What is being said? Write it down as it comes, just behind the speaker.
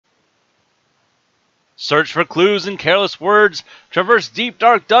Search for clues in careless words, traverse deep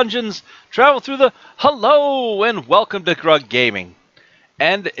dark dungeons, travel through the hello, and welcome to Grug Gaming.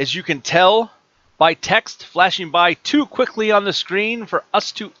 And as you can tell by text flashing by too quickly on the screen for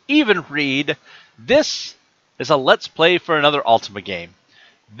us to even read, this is a Let's Play for another Ultima game.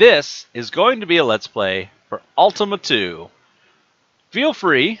 This is going to be a Let's Play for Ultima 2. Feel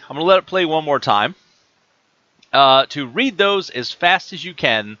free, I'm going to let it play one more time, to read those as fast as you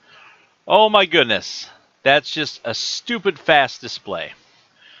can. Oh my goodness, that's just a stupid fast display.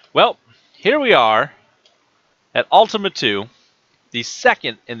 Well, here we are at Ultima 2, the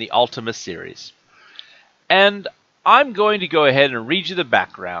second in the Ultima series. And I'm going to go ahead and read you the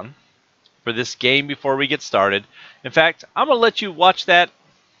background for this game before we get started. In fact, I'm going to let you watch that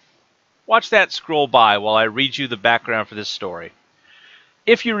scroll by while I read you the background for this story.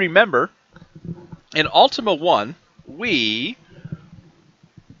 If you remember, in Ultima 1, we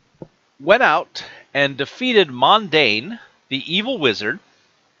went out and defeated Mondain, the evil wizard,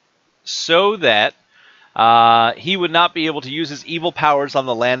 so that he would not be able to use his evil powers on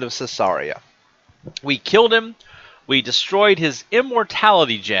the land of Caesarea. We killed him, we destroyed his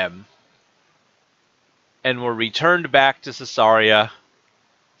immortality gem, and were returned back to Caesarea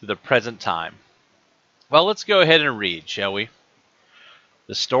to the present time. Well, let's go ahead and read, shall we?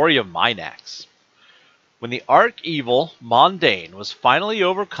 The story of Minax. When the arch-evil Mondain was finally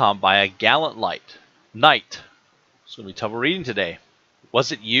overcome by a gallant knight, it's going to be trouble reading today.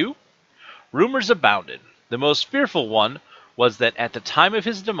 Was it you? Rumors abounded. The most fearful one was that at the time of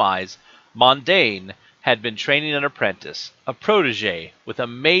his demise, Mondain had been training an apprentice, a protege with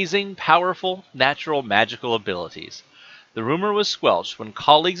amazing, powerful, natural magical abilities. The rumor was squelched when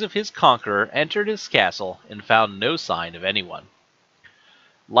colleagues of his conqueror entered his castle and found no sign of anyone.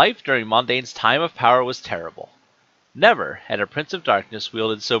 Life during Mondain's time of power was terrible. Never had a Prince of Darkness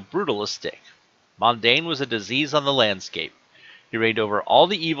wielded so brutal a stick. Mondain was a disease on the landscape. He reigned over all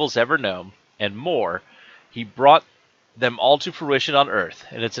the evils ever known, and more. He brought them all to fruition on Earth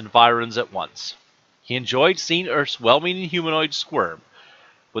and its environs at once. He enjoyed seeing Earth's well-meaning humanoids squirm.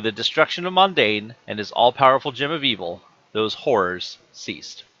 With the destruction of Mondain and his all-powerful gem of evil, those horrors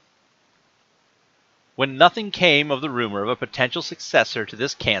ceased. When nothing came of the rumor of a potential successor to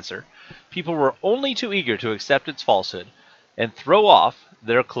this cancer, people were only too eager to accept its falsehood and throw off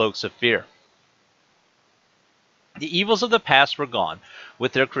their cloaks of fear. The evils of the past were gone,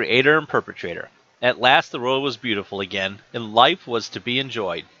 with their creator and perpetrator. At last the world was beautiful again, and life was to be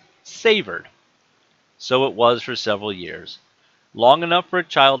enjoyed, savored. So it was for several years, long enough for a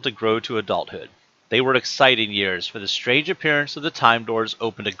child to grow to adulthood. They were exciting years, for the strange appearance of the Time Doors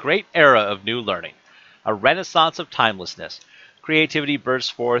opened a great era of new learning. A renaissance of timelessness. Creativity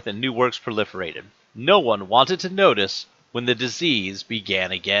burst forth and new works proliferated. No one wanted to notice when the disease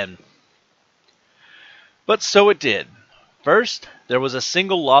began again. But so it did. First, there was a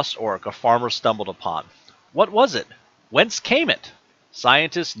single lost orc a farmer stumbled upon. What was it? Whence came it?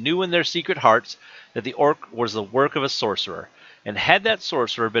 Scientists knew in their secret hearts that the orc was the work of a sorcerer, and had that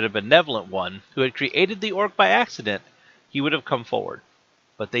sorcerer been a benevolent one who had created the orc by accident, he would have come forward.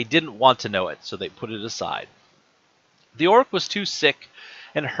 But they didn't want to know it, so they put it aside. The orc was too sick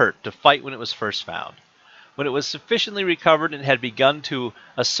and hurt to fight when it was first found. When it was sufficiently recovered and had begun to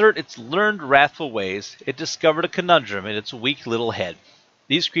assert its learned wrathful ways, it discovered a conundrum in its weak little head.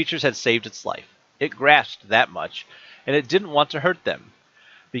 These creatures had saved its life. It grasped that much, and it didn't want to hurt them.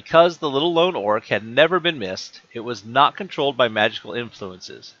 Because the little lone orc had never been missed, it was not controlled by magical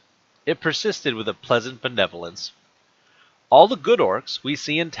influences. It persisted with a pleasant benevolence. All the good orcs we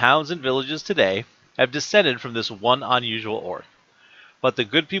see in towns and villages today have descended from this one unusual orc. But the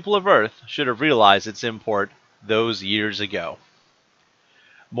good people of Earth should have realized its import those years ago.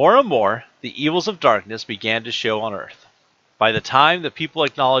 More and more, the evils of darkness began to show on Earth. By the time the people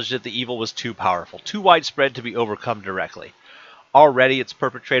acknowledged that the evil was too powerful, too widespread to be overcome directly. Already its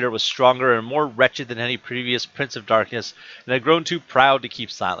perpetrator was stronger and more wretched than any previous Prince of Darkness, and had grown too proud to keep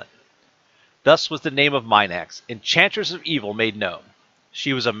silent. Thus was the name of Minax, Enchantress of Evil, made known.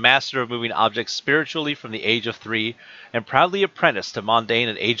 She was a master of moving objects spiritually from the age of 3, and proudly apprenticed to Mondain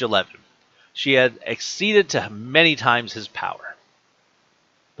at age 11. She had exceeded to many times his power.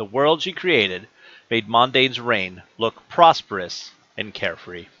 The world she created made Mondain's reign look prosperous and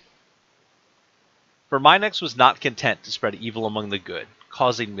carefree. For Minax was not content to spread evil among the good,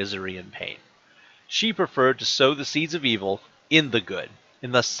 causing misery and pain. She preferred to sow the seeds of evil in the good,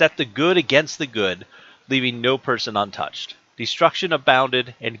 and thus set the good against the good, leaving no person untouched. Destruction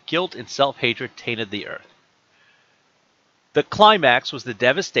abounded, and guilt and self-hatred tainted the earth. The climax was the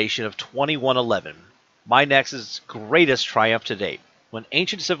devastation of 2111, Minax's greatest triumph to date. When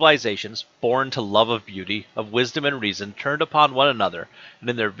ancient civilizations, born to love of beauty, of wisdom and reason, turned upon one another, and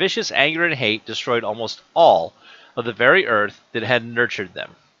in their vicious anger and hate destroyed almost all of the very earth that had nurtured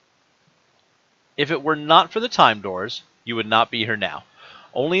them. If it were not for the time doors, you would not be here now.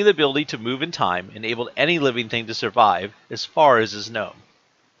 Only the ability to move in time enabled any living thing to survive, as far as is known.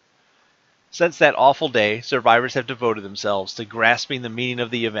 Since that awful day, survivors have devoted themselves to grasping the meaning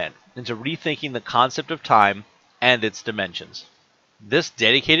of the event and to rethinking the concept of time and its dimensions. This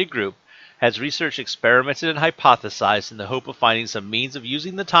dedicated group has researched, experimented, and hypothesized in the hope of finding some means of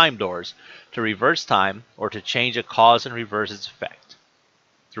using the time doors to reverse time or to change a cause and reverse its effect.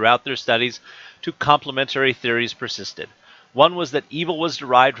 Throughout their studies, two complementary theories persisted. One was that evil was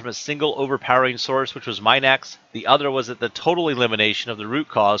derived from a single overpowering source, which was Minax. The other was that the total elimination of the root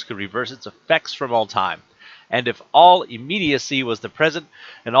cause could reverse its effects from all time, and if all immediacy was the present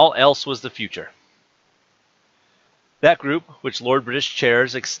and all else was the future. That group, which Lord British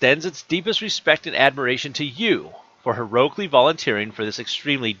chairs, extends its deepest respect and admiration to you for heroically volunteering for this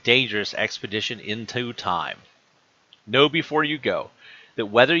extremely dangerous expedition into time. Know before you go that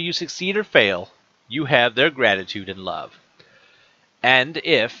whether you succeed or fail, you have their gratitude and love. And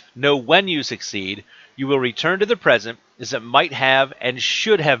if, know when you succeed, you will return to the present as it might have and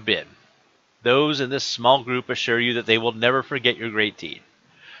should have been. Those in this small group assure you that they will never forget your great deed.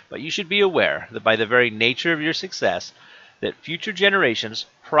 But you should be aware that by the very nature of your success, that future generations,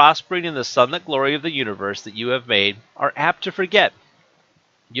 prospering in the sunlit glory of the universe that you have made, are apt to forget.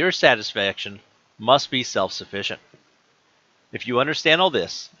 Your satisfaction must be self-sufficient. If you understand all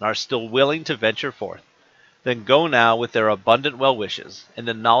this and are still willing to venture forth, then go now with their abundant well wishes, and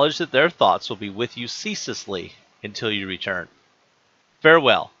the knowledge that their thoughts will be with you ceaselessly until you return.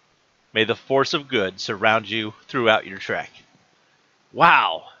 Farewell. May the force of good surround you throughout your trek.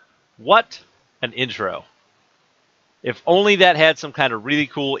 Wow! What an intro. If only that had some kind of really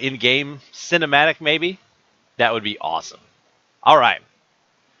cool in-game cinematic, maybe, that would be awesome. Alright.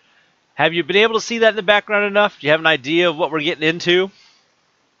 Have you been able to see that in the background enough? Do you have an idea of what we're getting into?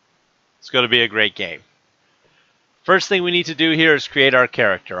 It's going to be a great game. First thing we need to do here is create our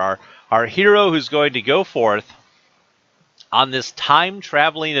character, our hero who's going to go forth on this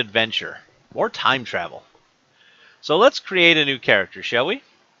time-traveling adventure, or time travel. So let's create a new character, shall we?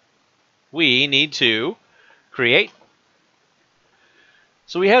 We need to create.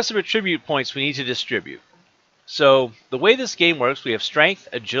 So we have some attribute points we need to distribute. So the way this game works, we have strength,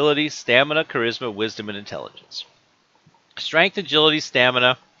 agility, stamina, charisma, wisdom, and intelligence. Strength, agility,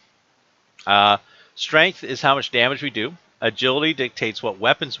 stamina. Strength is how much damage we do. Agility dictates what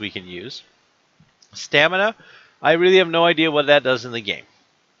weapons we can use. Stamina, I really have no idea what that does in the game.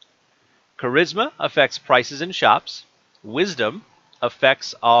 Charisma affects prices in shops. Wisdom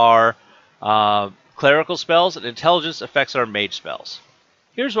affects our clerical spells, and intelligence affects our mage spells.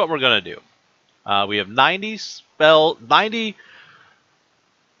 Here's what we're going to do. We have 90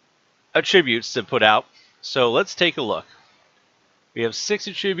 attributes to put out. So let's take a look. We have 6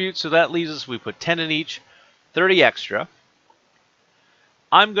 attributes, so that leaves us, we put 10 in each, 30 extra.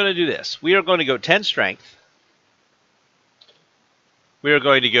 I'm going to do this. We are going to go 10 strength. We are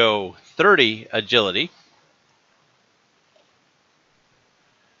going to go 30 agility.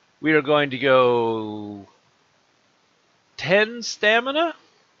 We are going to go 10 stamina.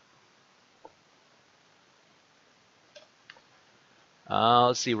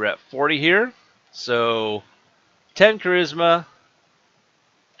 Let's see, we're at 40 here. So 10 charisma,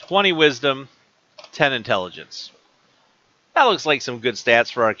 20 wisdom, 10 intelligence. That looks like some good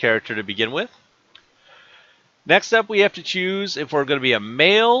stats for our character to begin with. Next up, we have to choose if we're going to be a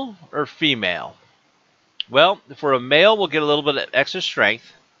male or female. Well, if we're a male, we'll get a little bit of extra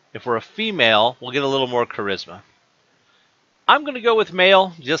strength. If we're a female, we'll get a little more charisma. I'm going to go with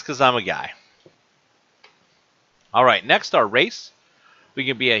male just because I'm a guy. Alright, next, our race. We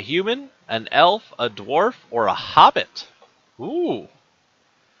can be a human, an elf, a dwarf, or a hobbit. Ooh.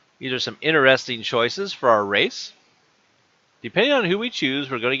 These are some interesting choices for our race. Depending on who we choose,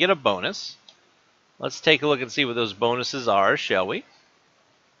 we're going to get a bonus. Let's take a look and see what those bonuses are, shall we?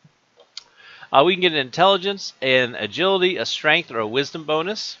 We can get an intelligence, an agility, a strength, or a wisdom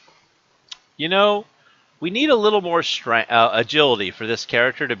bonus. You know, we need a little more agility for this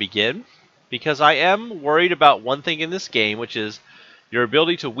character to begin, because I am worried about one thing in this game, which is your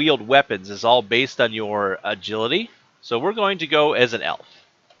ability to wield weapons is all based on your agility. So we're going to go as an elf.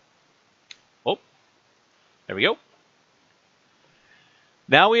 Oh, there we go.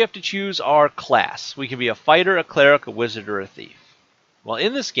 Now we have to choose our class. We can be a fighter, a cleric, a wizard, or a thief. Well,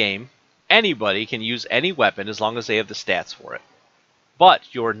 in this game, anybody can use any weapon as long as they have the stats for it. But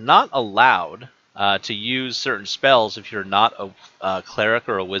you're not allowed to use certain spells if you're not a cleric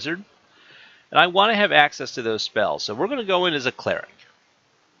or a wizard. And I want to have access to those spells. So we're going to go in as a cleric.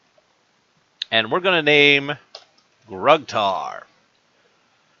 And we're going to name Grugtar.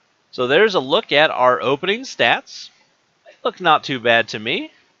 So there's a look at our opening stats. They look not too bad to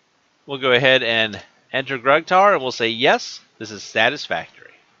me. We'll go ahead and enter Grugtar, and we'll say, yes, this is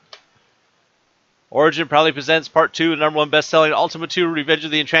satisfactory. Origin proudly presents Part 2, the #1 best-selling Ultima 2, Revenge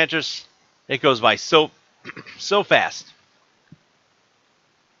of the Enchantress. It goes by so fast.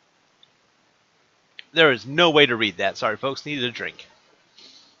 There is no way to read that. Sorry, folks. Needed a drink.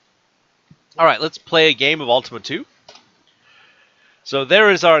 All right, let's play a game of Ultima 2. So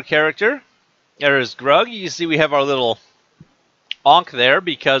there is our character. There is Grug. You see we have our little Ankh there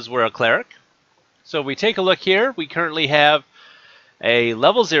because we're a cleric. So if we take a look here, we currently have a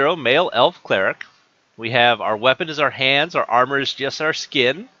level 0 male elf cleric. We have our weapon is our hands. Our armor is just our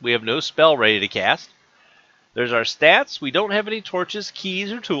skin. We have no spell ready to cast. There's our stats. We don't have any torches,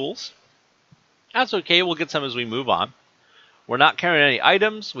 keys, or tools. That's okay. We'll get some as we move on. We're not carrying any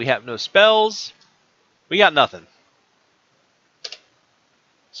items. We have no spells. We got nothing.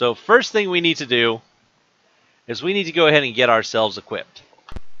 So first thing we need to do is we need to go ahead and get ourselves equipped.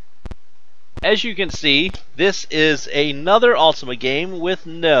 As you can see, this is another Ultima game with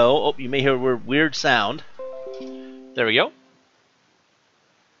no... Oh, you may hear a weird sound. There we go.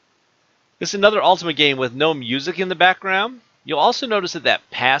 This is another Ultima game with no music in the background. You'll also notice that that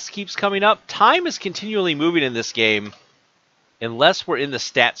pass keeps coming up. Time is continually moving in this game unless we're in the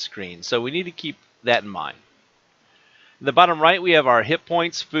stat screen, so we need to keep that in mind. In the bottom right, we have our hit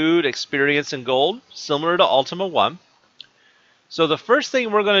points, food, experience, and gold, similar to Ultima 1. So the first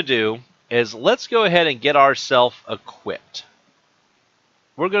thing we're going to do is let's go ahead and get ourselves equipped.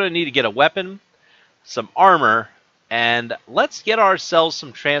 We're going to need to get a weapon, some armor, and let's get ourselves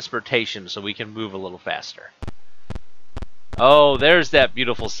some transportation so we can move a little faster. Oh, there's that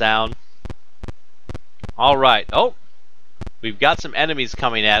beautiful sound. All right. Oh, we've got some enemies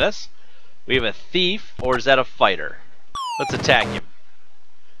coming at us. We have a thief, or is that a fighter? Let's attack him.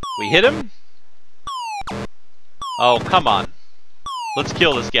 We hit him. Oh, come on. Let's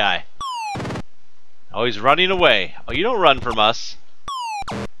kill this guy. Oh, he's running away. Oh, you don't run from us.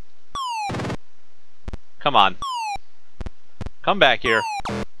 Come on. Come back here.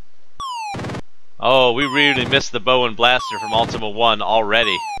 Oh, we really missed the bow and blaster from Ultima 1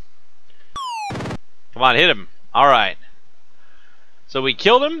 already. Come on, hit him. Alright. So we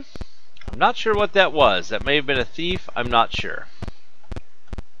killed him. I'm not sure what that was. That may have been a thief. I'm not sure.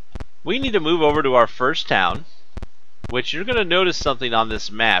 We need to move over to our first town, which you're going to notice something on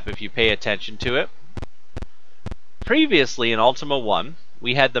this map if you pay attention to it. Previously in Ultima 1,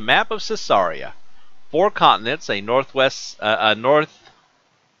 we had the map of Caesarea. 4 continents, a northwest,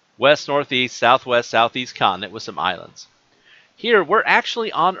 west, northeast, southwest, southeast continent with some islands. Here, we're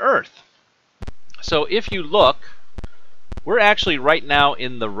actually on Earth. So if you look, we're actually right now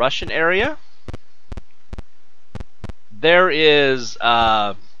in the Russian area. There is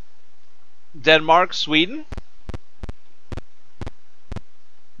Denmark, Sweden.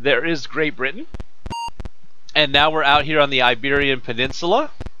 There is Great Britain. And now we're out here on the Iberian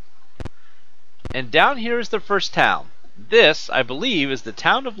Peninsula. And down here is the first town. This, I believe, is the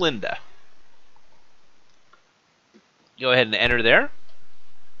town of Linda. Go ahead and enter there.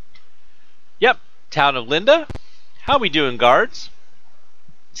 Yep, town of Linda. How we doing, guards?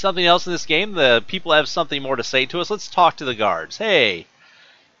 Something else in this game? The people have something more to say to us. Let's talk to the guards. Hey,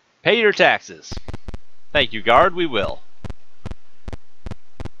 pay your taxes. Thank you, guard. We will.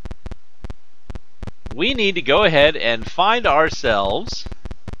 We need to go ahead and find ourselves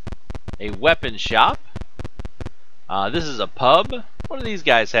a weapon shop. This is a pub. What do these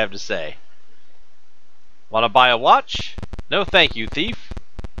guys have to say? Want to buy a watch? No thank you, thief.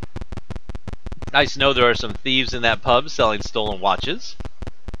 Nice to know there are some thieves in that pub selling stolen watches.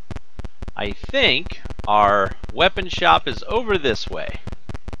 I think our weapon shop is over this way.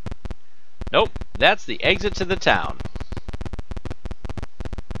 Nope, that's the exit to the town.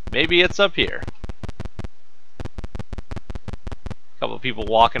 Maybe it's up here. Couple of people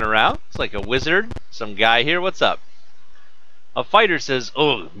walking around. It's like a wizard. Some guy here. What's up? A fighter says,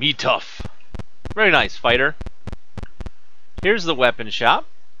 "Oh, me tough." Very nice, fighter. Here's the weapon shop.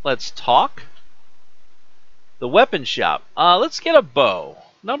 Let's talk. The weapon shop. Let's get a bow.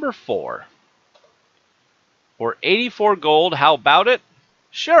 Number 4. For 84 gold, how about it?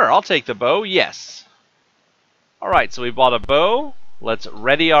 Sure, I'll take the bow. Yes. Alright, so we bought a bow. Let's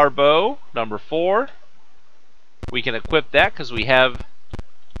ready our bow. Number 4. We can equip that because we have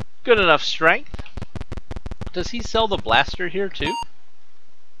good enough strength. Does he sell the blaster here too?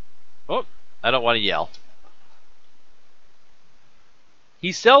 Oh, I don't want to yell.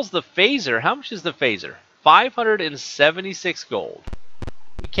 He sells the phaser. How much is the phaser? 576 gold.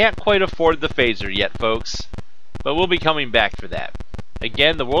 We can't quite afford the phaser yet, folks, but we'll be coming back for that.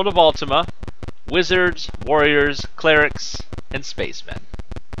 Again, the world of Ultima, wizards, warriors, clerics, and spacemen.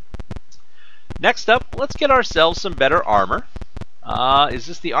 Next up, let's get ourselves some better armor. Is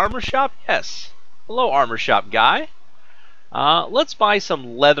this the armor shop? Yes. Hello, armor shop guy. Let's buy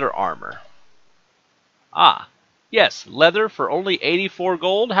some leather armor. Ah, yes, leather for only 84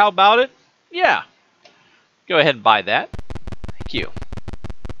 gold. How about it? Yeah. Go ahead and buy that. Thank you.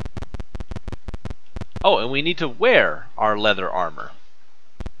 Oh, and we need to wear our leather armor.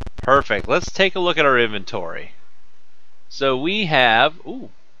 Perfect. Let's take a look at our inventory. So we have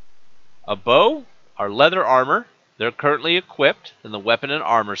a bow, our leather armor. They're currently equipped in the weapon and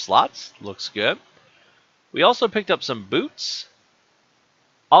armor slots. Looks good. We also picked up some boots.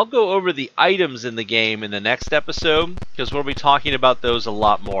 I'll go over the items in the game in the next episode because we'll be talking about those a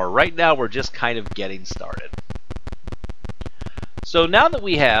lot more. Right now, we're just kind of getting started. So now that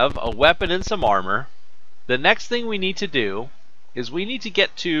we have a weapon and some armor, the next thing we need to do is we need to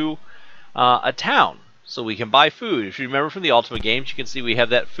get to a town so we can buy food. If you remember from the Ultima games, you can see we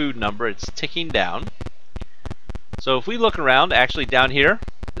have that food number. It's ticking down. So if we look around, actually down here,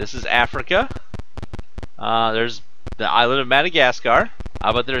 this is Africa. There's the island of Madagascar.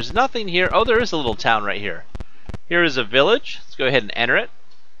 But there's nothing here. Oh, there is a little town right here. Here is a village. Let's go ahead and enter it.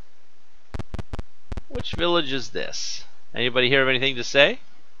 Which village is this? Anybody here have anything to say?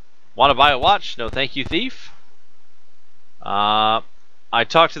 Want to buy a watch? No, thank you, thief. I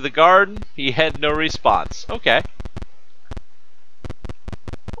talked to the guard. He had no response. Okay.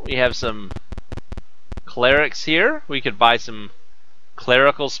 We have some clerics here. We could buy some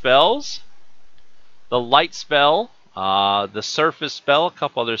clerical spells. The light spell, the surface spell, a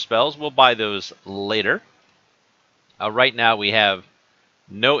couple other spells. We'll buy those later. Right now we have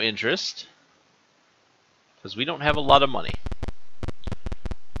no interest because we don't have a lot of money.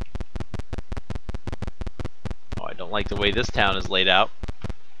 Oh, I don't like the way this town is laid out.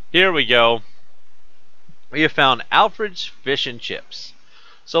 Here we go. We have found Alfred's Fish and Chips.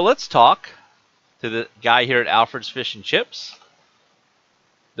 So let's talk to the guy here at Alfred's Fish and Chips.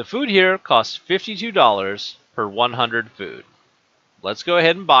 The food here costs $52 per 100 food. Let's go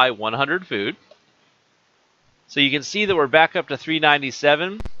ahead and buy 100 food. So you can see that we're back up to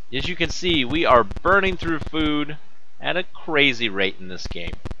 $3.97. As you can see, we are burning through food at a crazy rate in this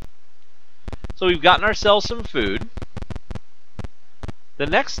game. So we've gotten ourselves some food. The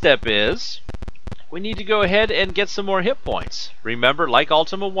next step is we need to go ahead and get some more hit points. Remember, like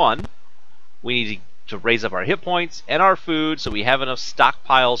Ultima 1, we need to raise up our hit points and our food so we have enough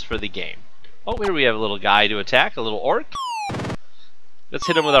stockpiles for the game. Oh, here we have a little guy to attack, a little orc. Let's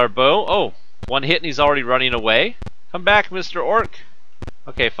hit him with our bow. Oh, one hit and he's already running away. Come back, Mr. Orc.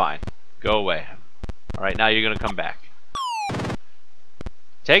 Okay, fine. Go away. Alright, now you're going to come back.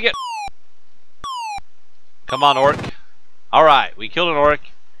 Take it. Come on, orc. Alright, we killed an orc.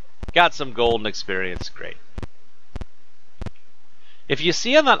 Got some golden experience. Great. If you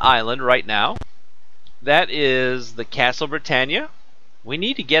see on that island right now, that is the Castle Britannia. We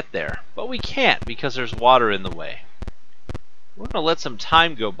need to get there, but we can't because there's water in the way. We're going to let some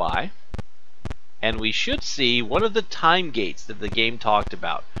time go by, and we should see one of the time gates that the game talked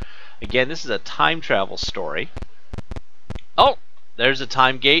about. Again, this is a time travel story. Oh, there's a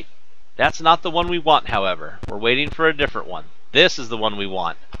time gate. That's not the one we want, however. We're waiting for a different one. This is the one we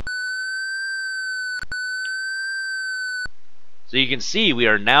want. So you can see we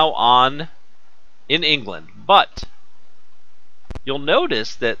are now in England, but you'll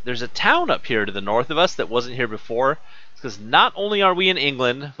notice that there's a town up here to the north of us that wasn't here before. It's because not only are we in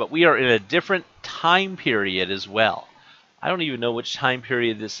England, but we are in a different time period as well. I don't even know which time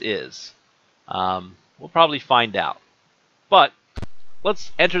period this is. We'll probably find out. But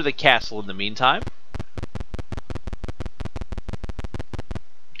let's enter the castle in the meantime.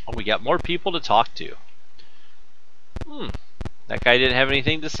 Oh, we got more people to talk to. That guy didn't have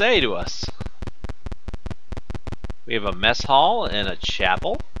anything to say to us. We have a mess hall and a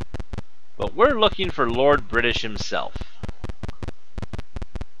chapel, but we're looking for Lord British himself.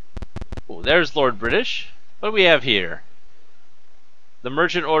 Oh, there's Lord British. What do we have here? The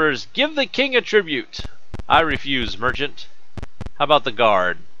merchant orders, give the king a tribute. I refuse, merchant. How about the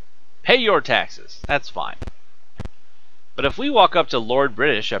guard? Pay your taxes. That's fine. But if we walk up to Lord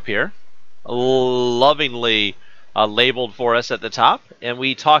British up here, lovingly labeled for us at the top, and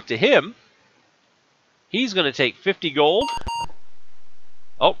we talk to him, he's going to take 50 gold.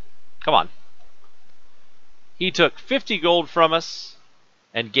 Oh, come on. He took 50 gold from us,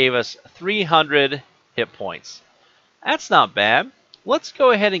 and gave us 300 hit points. That's not bad. Let's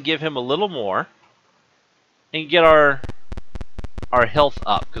go ahead and give him a little more and get our health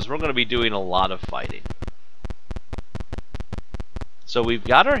up, because we're going to be doing a lot of fighting. So we've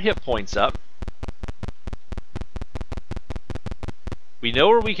got our hit points up. We know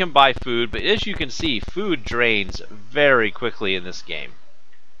where we can buy food, but as you can see, food drains very quickly in this game.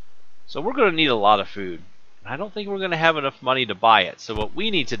 So we're going to need a lot of food. I don't think we're going to have enough money to buy it. So what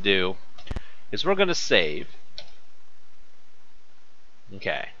we need to do is we're going to save.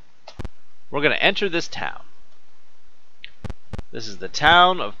 Okay. We're going to enter this town. This is the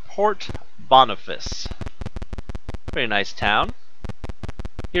town of Port Boniface. Very nice town.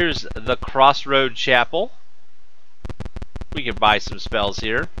 Here's the Crossroad Chapel. We can buy some spells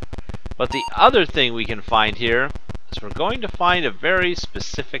here. But the other thing we can find here is we're going to find a very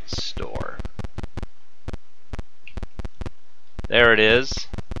specific store. There it is.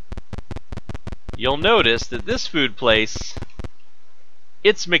 You'll notice that this food place,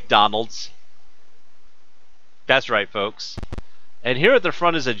 it's McDonald's. That's right, folks. And here at the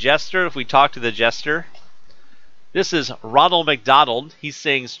front is a jester. If we talk to the jester, this is Ronald McDonald. He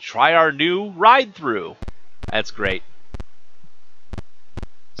sings, "Try our new ride-through." That's great.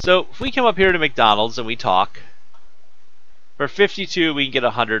 So if we come up here to McDonald's and we talk, for 52 we can get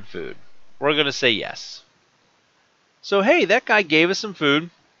 100 food. We're going to say yes. So hey, that guy gave us some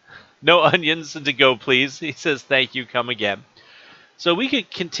food. No onions to go, please. He says thank you, come again. So we could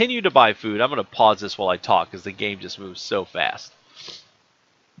continue to buy food. I'm going to pause this while I talk because the game just moves so fast.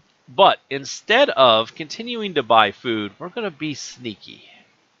 But instead of continuing to buy food, we're going to be sneaky.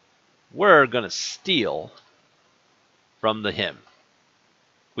 We're going to steal from him.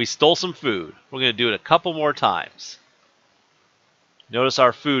 We stole some food. We're going to do it a couple more times. Notice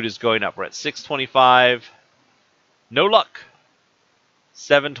our food is going up. We're at 625. No luck.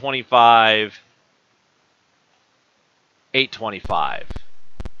 725. 825.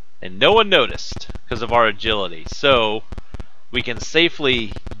 And no one noticed because of our agility. So we can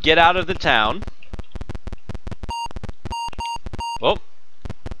safely get out of the town. Oh,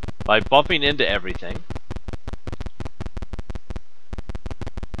 by bumping into everything.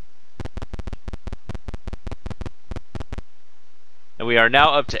 And we are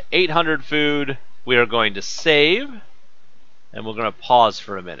now up to 800 food. We are going to save, and we're going to pause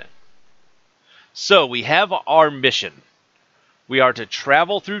for a minute. So we have our mission. We are to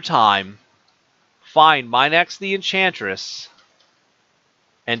travel through time, find Minax the Enchantress,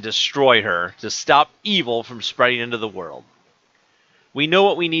 and destroy her to stop evil from spreading into the world. We know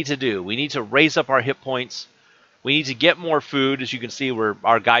what we need to do. We need to raise up our hit points. We need to get more food. As you can see, where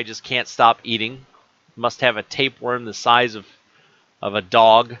our guy just can't stop eating. Must have a tapeworm the size of a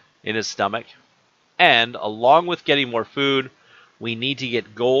dog in his stomach. And along with getting more food, we need to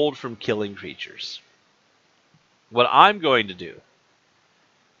get gold from killing creatures. What I'm going to do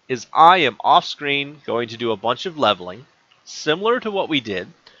is I am off screen going to do a bunch of leveling, similar to what we did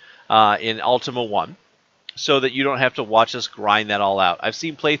in Ultima 1, so that you don't have to watch us grind that all out. I've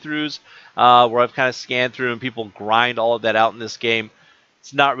seen playthroughs where I've kind of scanned through and people grind all of that out in this game.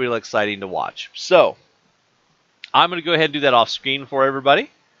 It's not real exciting to watch. So I'm going to go ahead and do that off screen for everybody.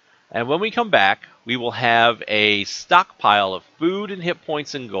 And when we come back, we will have a stockpile of food and hit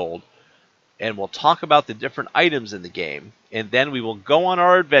points and gold. And we'll talk about the different items in the game. And then we will go on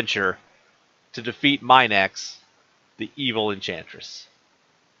our adventure to defeat Minax, the evil enchantress.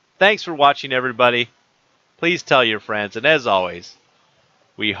 Thanks for watching, everybody. Please tell your friends. And as always,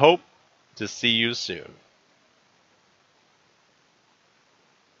 we hope to see you soon.